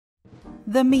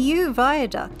The Millau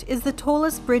Viaduct is the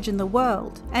tallest bridge in the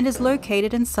world and is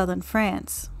located in southern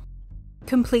France.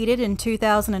 Completed in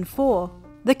 2004,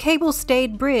 the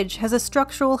cable-stayed bridge has a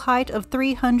structural height of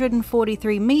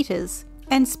 343 metres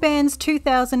and spans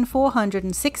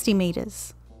 2,460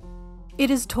 metres.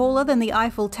 It is taller than the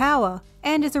Eiffel Tower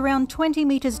and is around 20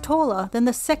 metres taller than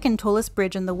the second tallest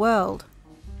bridge in the world.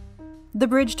 The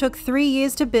bridge took 3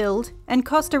 years to build and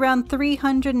cost around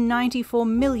 €394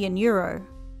 million.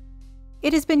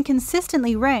 It has been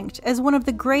consistently ranked as one of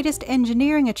the greatest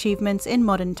engineering achievements in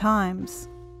modern times.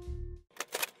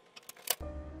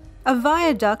 A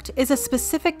viaduct is a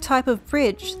specific type of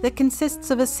bridge that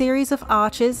consists of a series of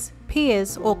arches,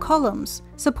 piers, or columns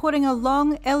supporting a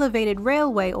long, elevated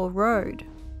railway or road.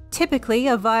 Typically,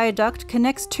 a viaduct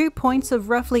connects 2 points of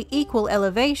roughly equal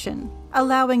elevation,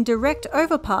 allowing direct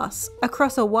overpass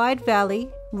across a wide valley,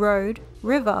 road,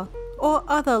 river, or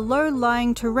other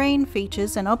low-lying terrain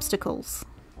features and obstacles.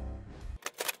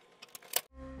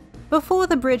 Before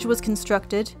the bridge was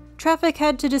constructed, traffic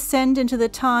had to descend into the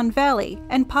Tarn Valley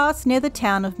and pass near the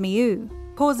town of Millau,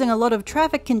 causing a lot of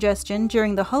traffic congestion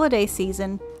during the holiday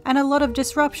season and a lot of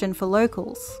disruption for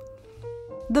locals.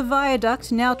 The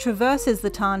viaduct now traverses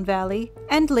the Tarn Valley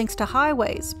and links to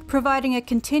highways, providing a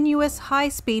continuous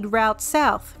high-speed route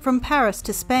south from Paris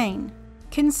to Spain,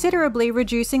 considerably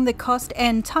reducing the cost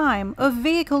and time of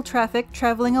vehicle traffic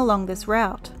travelling along this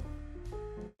route.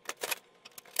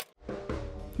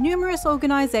 Numerous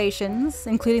organisations,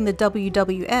 including the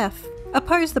WWF,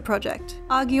 opposed the project,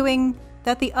 arguing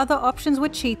that the other options were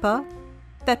cheaper,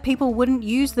 that people wouldn't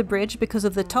use the bridge because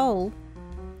of the toll,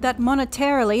 that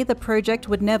monetarily the project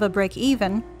would never break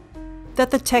even,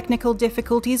 that the technical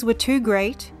difficulties were too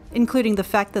great, including the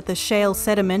fact that the shale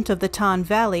sediment of the Tarn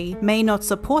Valley may not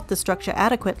support the structure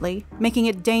adequately, making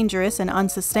it dangerous and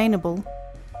unsustainable,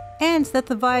 and that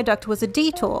the viaduct was a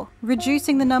detour,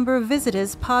 reducing the number of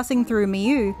visitors passing through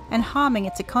Millau and harming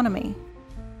its economy.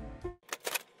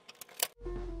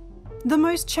 The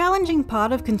most challenging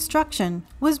part of construction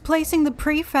was placing the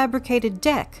prefabricated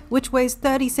deck, which weighs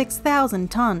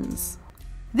 36,000 tons.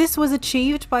 This was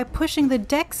achieved by pushing the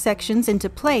deck sections into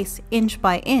place inch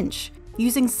by inch,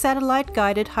 using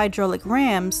satellite-guided hydraulic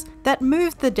rams that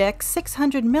moved the deck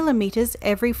 600 millimeters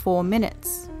every 4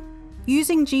 minutes.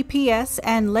 Using GPS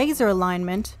and laser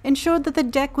alignment ensured that the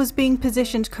deck was being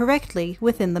positioned correctly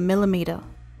within the millimeter.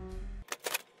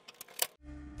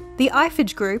 The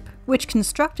Eiffage Group, which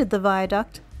constructed the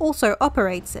viaduct, also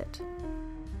operates it.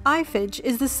 Eiffage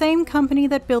is the same company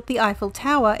that built the Eiffel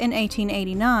Tower in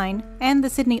 1889 and the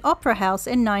Sydney Opera House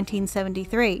in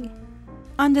 1973.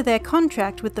 Under their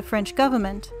contract with the French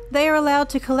government, they are allowed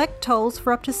to collect tolls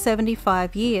for up to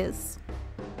 75 years.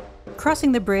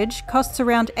 Crossing the bridge costs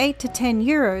around €8 to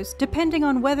 €10, depending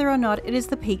on whether or not it is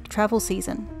the peak travel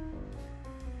season.